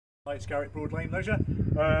Hi, it's Gary at Broadlane Leisure.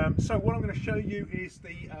 So what I'm going to show you is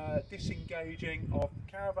the disengaging of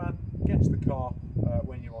the caravan against the car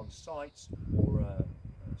when you're on site or a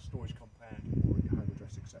storage compound or at your home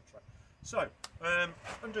address, etc. So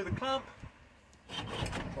undo the clamp,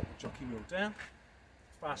 drop the jockey wheel down,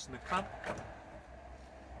 fasten the clamp.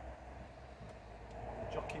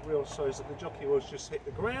 The jockey wheel shows that the jockey wheel's just hit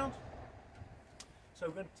the ground. So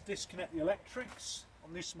we're going to disconnect the electrics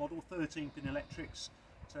on this model, 13-pin electrics.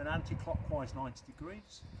 Turn anti-clockwise 90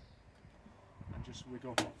 degrees and just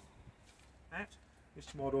wiggle out.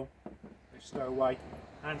 This model is stowaway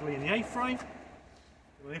handling in the A-frame.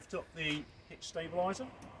 We'll lift up the hitch stabiliser.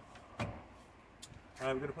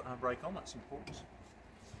 We're going to put the handbrake on, that's important.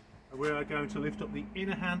 And we're going to lift up the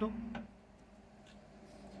inner handle.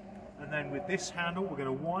 And then with this handle we're going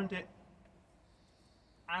to wind it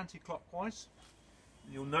anti-clockwise.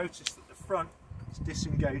 And you'll notice that the front is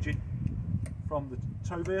disengaging from the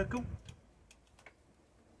tow vehicle.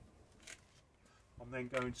 I'm then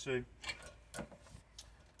going to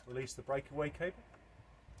release the breakaway cable.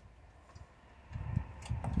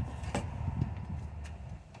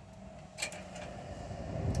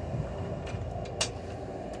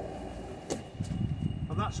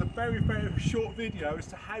 And that's a very, very short video as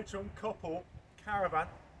to how to uncouple caravan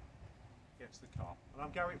against the car. And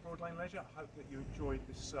I'm Gary at Broadlane Leisure. I hope that you enjoyed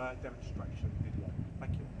this demonstration video.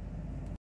 Thank you.